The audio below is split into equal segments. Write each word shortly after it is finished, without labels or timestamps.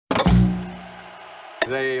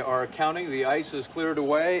They are counting. The ice is cleared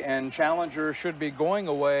away, and Challenger should be going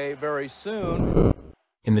away very soon.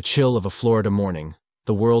 In the chill of a Florida morning,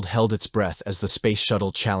 the world held its breath as the Space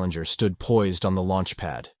Shuttle Challenger stood poised on the launch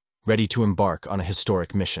pad, ready to embark on a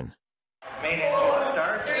historic mission.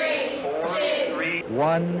 Start. 3, 2,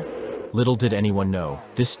 1. Little did anyone know,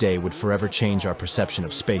 this day would forever change our perception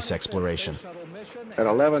of space exploration. At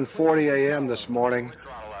 11:40 a.m. this morning,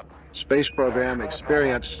 space program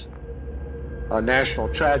experienced a national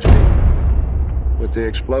tragedy with the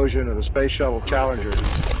explosion of the Space Shuttle Challenger.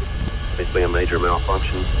 Basically a major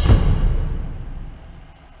malfunction.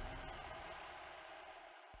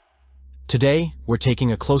 Today, we're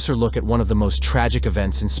taking a closer look at one of the most tragic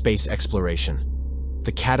events in space exploration,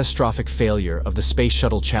 the catastrophic failure of the Space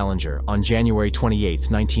Shuttle Challenger on January 28,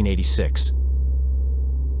 1986.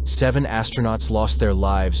 7 astronauts lost their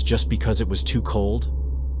lives just because it was too cold?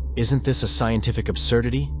 Isn't this a scientific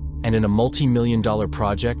absurdity? And in a multi-million-dollar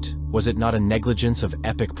project, was it not a negligence of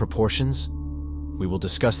epic proportions? We will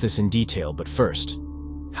discuss this in detail, but first,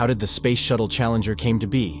 how did the Space Shuttle Challenger came to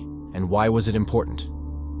be, and why was it important?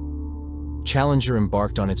 Challenger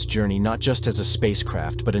embarked on its journey not just as a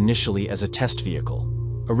spacecraft, but initially as a test vehicle,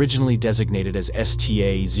 originally designated as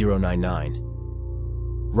STA-099.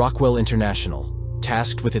 Rockwell International,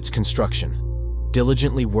 tasked with its construction,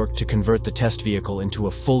 diligently worked to convert the test vehicle into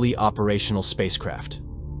a fully operational spacecraft.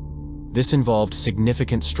 This involved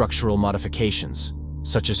significant structural modifications,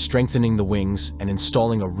 such as strengthening the wings and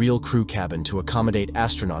installing a real crew cabin to accommodate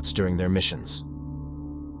astronauts during their missions.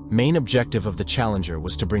 Main objective of the Challenger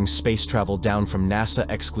was to bring space travel down from NASA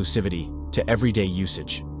exclusivity to everyday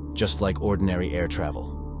usage, just like ordinary air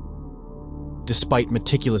travel. Despite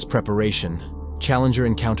meticulous preparation, Challenger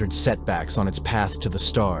encountered setbacks on its path to the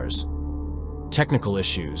stars. Technical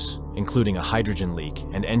issues, including a hydrogen leak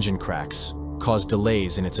and engine cracks, caused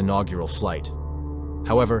delays in its inaugural flight.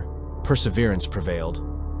 However, perseverance prevailed,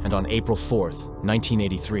 and on April 4,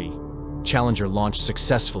 1983, Challenger launched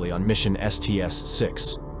successfully on mission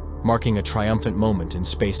STS-6, marking a triumphant moment in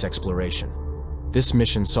space exploration. This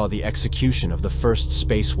mission saw the execution of the first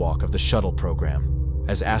spacewalk of the shuttle program,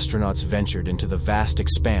 as astronauts ventured into the vast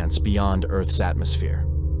expanse beyond Earth's atmosphere.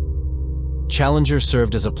 Challenger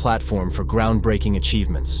served as a platform for groundbreaking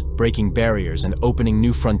achievements, breaking barriers and opening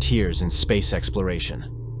new frontiers in space exploration.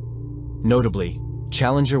 Notably,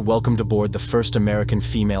 Challenger welcomed aboard the first American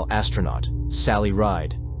female astronaut, Sally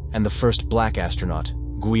Ride, and the first black astronaut,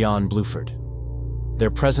 Guion Bluford.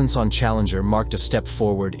 Their presence on Challenger marked a step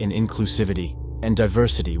forward in inclusivity and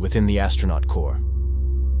diversity within the astronaut corps.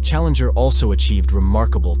 Challenger also achieved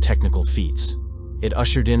remarkable technical feats. It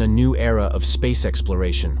ushered in a new era of space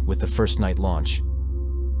exploration with the first night launch.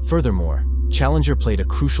 Furthermore, Challenger played a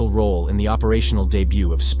crucial role in the operational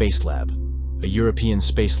debut of Spacelab, a European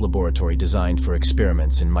space laboratory designed for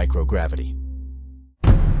experiments in microgravity.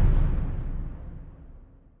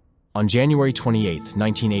 On January 28,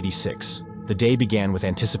 1986, the day began with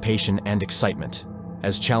anticipation and excitement,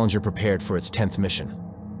 as Challenger prepared for its 10th mission.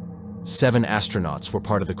 7 astronauts were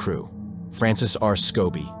part of the crew: Francis R.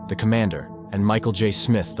 Scobie, the commander, and Michael J.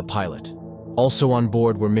 Smith, the pilot. Also on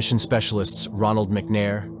board were mission specialists Ronald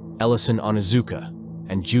McNair, Ellison Onizuka,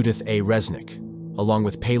 and Judith A. Resnick, along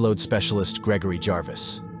with payload specialist Gregory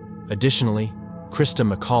Jarvis. Additionally, Krista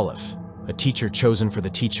McAuliffe, a teacher chosen for the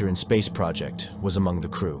Teacher in Space project, was among the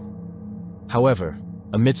crew. However,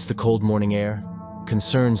 amidst the cold morning air,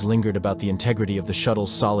 concerns lingered about the integrity of the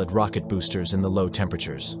shuttle's solid rocket boosters in the low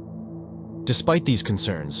temperatures. Despite these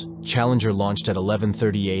concerns, Challenger launched at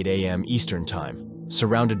 11:38 a.m. Eastern Time,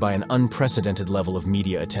 surrounded by an unprecedented level of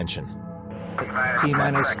media attention.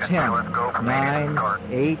 T-minus 10, 9,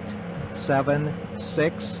 8, 7,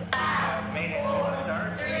 6,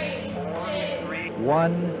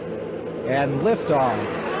 1, and liftoff.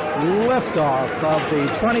 Liftoff of the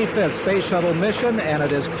 25th Space Shuttle mission, and it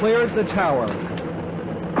has cleared the tower.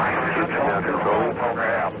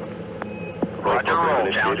 Roger,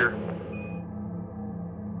 roll, Challenger.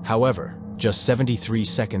 However, just 73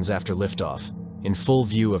 seconds after liftoff, in full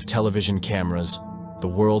view of television cameras, the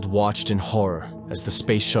world watched in horror as the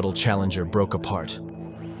Space Shuttle Challenger broke apart.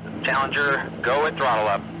 Challenger, go at throttle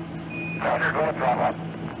up. Challenger, go at throttle up.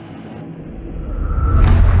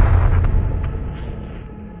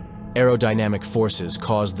 Aerodynamic forces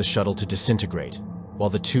caused the shuttle to disintegrate, while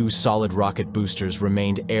the 2 solid rocket boosters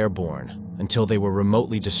remained airborne until they were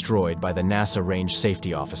remotely destroyed by the NASA range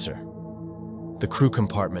safety officer. The crew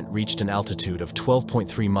compartment reached an altitude of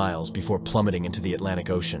 12.3 miles before plummeting into the Atlantic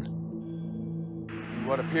Ocean.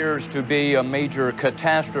 What appears to be a major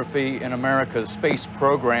catastrophe in America's space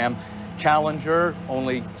program, Challenger,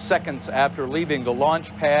 only seconds after leaving the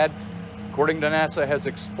launch pad, according to NASA, has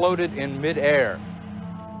exploded in mid-air.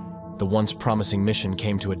 The once promising mission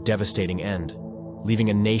came to a devastating end, leaving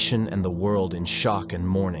a nation and the world in shock and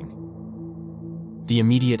mourning. The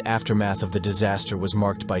immediate aftermath of the disaster was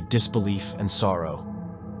marked by disbelief and sorrow.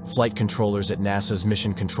 Flight controllers at NASA's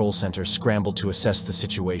Mission Control Center scrambled to assess the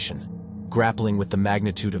situation, grappling with the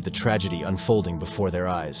magnitude of the tragedy unfolding before their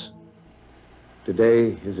eyes.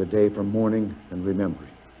 Today is a day for mourning and remembering.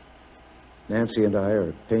 Nancy and I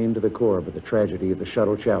are pained to the core by the tragedy of the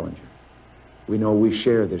Shuttle Challenger. We know we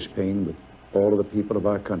share this pain with all of the people of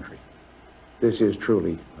our country. This is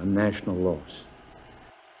truly a national loss.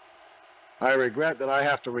 I regret that I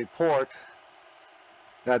have to report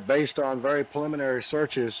that based on very preliminary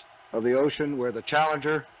searches of the ocean where the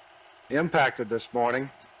Challenger impacted this morning,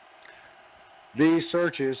 these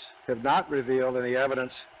searches have not revealed any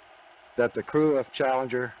evidence that the crew of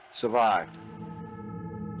Challenger survived.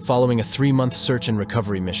 Following a 3-month search and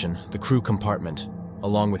recovery mission, the crew compartment,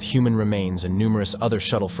 along with human remains and numerous other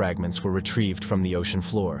shuttle fragments, were retrieved from the ocean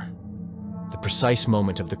floor. The precise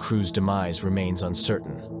moment of the crew's demise remains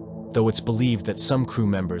uncertain, though it's believed that some crew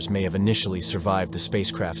members may have initially survived the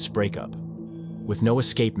spacecraft's breakup. With no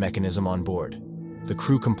escape mechanism on board, the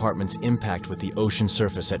crew compartment's impact with the ocean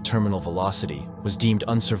surface at terminal velocity was deemed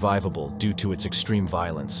unsurvivable due to its extreme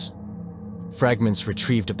violence. Fragments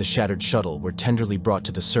retrieved of the shattered shuttle were tenderly brought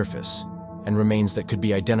to the surface, and remains that could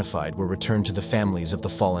be identified were returned to the families of the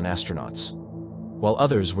fallen astronauts, while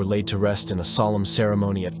others were laid to rest in a solemn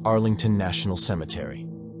ceremony at Arlington National Cemetery.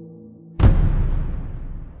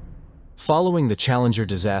 Following the Challenger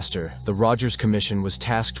disaster, the Rogers Commission was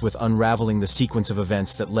tasked with unraveling the sequence of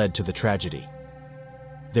events that led to the tragedy.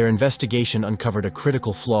 Their investigation uncovered a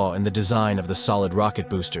critical flaw in the design of the solid rocket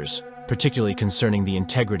boosters, particularly concerning the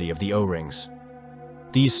integrity of the O-rings.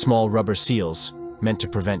 These small rubber seals, meant to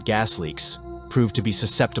prevent gas leaks, proved to be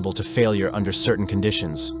susceptible to failure under certain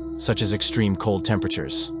conditions, such as extreme cold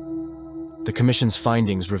temperatures. The Commission's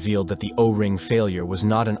findings revealed that the O-ring failure was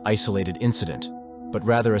not an isolated incident, but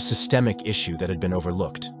rather a systemic issue that had been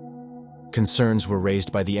overlooked. Concerns were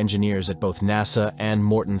raised by the engineers at both NASA and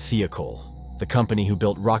Morton Thiokol, the company who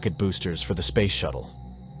built rocket boosters for the Space Shuttle.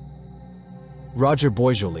 Roger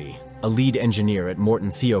Boisjoly, a lead engineer at Morton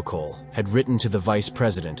Thiokol, had written to the Vice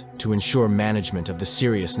President to ensure management of the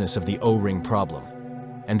seriousness of the O-ring problem,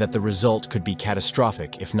 and that the result could be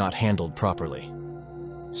catastrophic if not handled properly.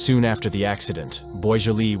 Soon after the accident,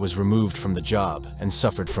 Boisjoly was removed from the job and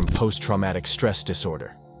suffered from post-traumatic stress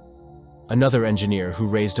disorder. Another engineer who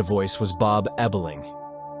raised a voice was Bob Ebeling.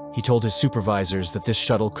 He told his supervisors that this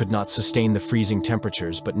shuttle could not sustain the freezing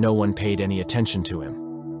temperatures, but no one paid any attention to him.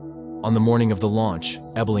 On the morning of the launch,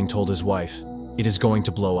 Ebeling told his wife, "It is going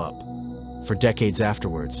to blow up." For decades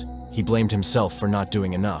afterwards, he blamed himself for not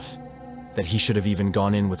doing enough, that he should have even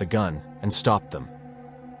gone in with a gun and stopped them.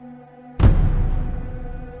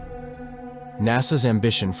 NASA's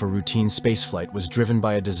ambition for routine spaceflight was driven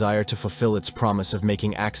by a desire to fulfill its promise of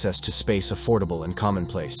making access to space affordable and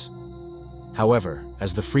commonplace. However,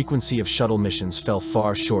 as the frequency of shuttle missions fell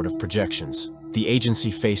far short of projections, the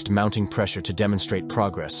agency faced mounting pressure to demonstrate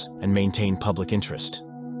progress and maintain public interest.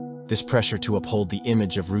 This pressure to uphold the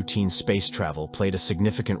image of routine space travel played a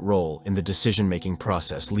significant role in the decision-making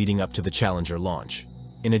process leading up to the Challenger launch.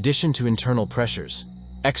 In addition to internal pressures,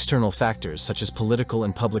 external factors such as political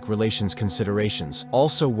and public relations considerations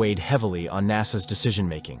also weighed heavily on NASA's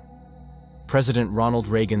decision-making. President Ronald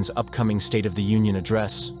Reagan's upcoming State of the Union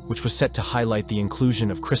address, which was set to highlight the inclusion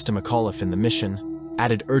of Christa McAuliffe in the mission,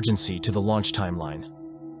 added urgency to the launch timeline.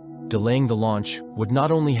 Delaying the launch would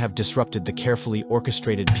not only have disrupted the carefully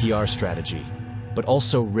orchestrated PR strategy, but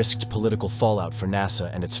also risked political fallout for NASA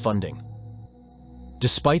and its funding.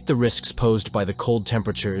 Despite the risks posed by the cold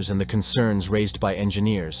temperatures and the concerns raised by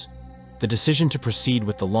engineers, the decision to proceed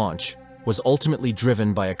with the launch was ultimately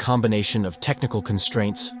driven by a combination of technical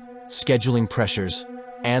constraints, scheduling pressures,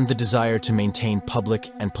 and the desire to maintain public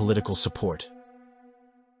and political support.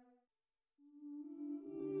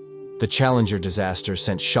 The Challenger disaster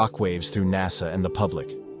sent shockwaves through NASA and the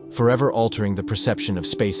public, forever altering the perception of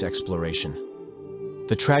space exploration.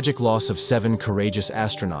 The tragic loss of 7 courageous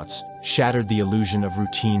astronauts shattered the illusion of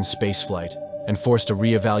routine spaceflight and forced a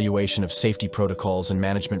re-evaluation of safety protocols and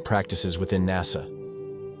management practices within NASA.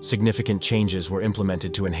 Significant changes were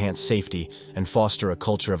implemented to enhance safety and foster a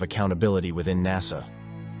culture of accountability within NASA.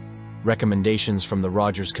 Recommendations from the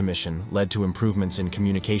Rogers Commission led to improvements in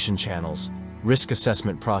communication channels, risk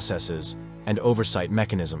assessment processes, and oversight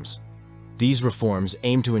mechanisms. These reforms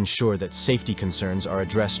aim to ensure that safety concerns are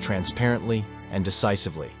addressed transparently and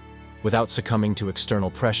decisively, without succumbing to external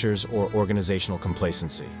pressures or organizational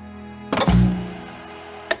complacency.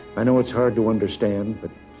 I know it's hard to understand,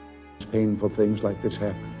 but painful things like this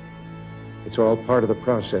happen. It's all part of the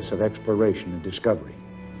process of exploration and discovery.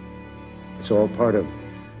 It's all part of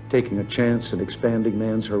taking a chance and expanding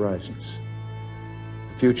man's horizons.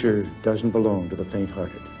 The future doesn't belong to the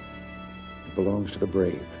faint-hearted. It belongs to the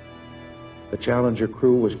brave. The Challenger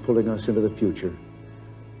crew was pulling us into the future,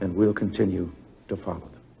 and we'll continue to follow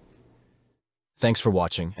them. Thanks for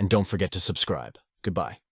watching, and don't forget to subscribe.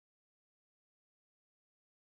 Goodbye.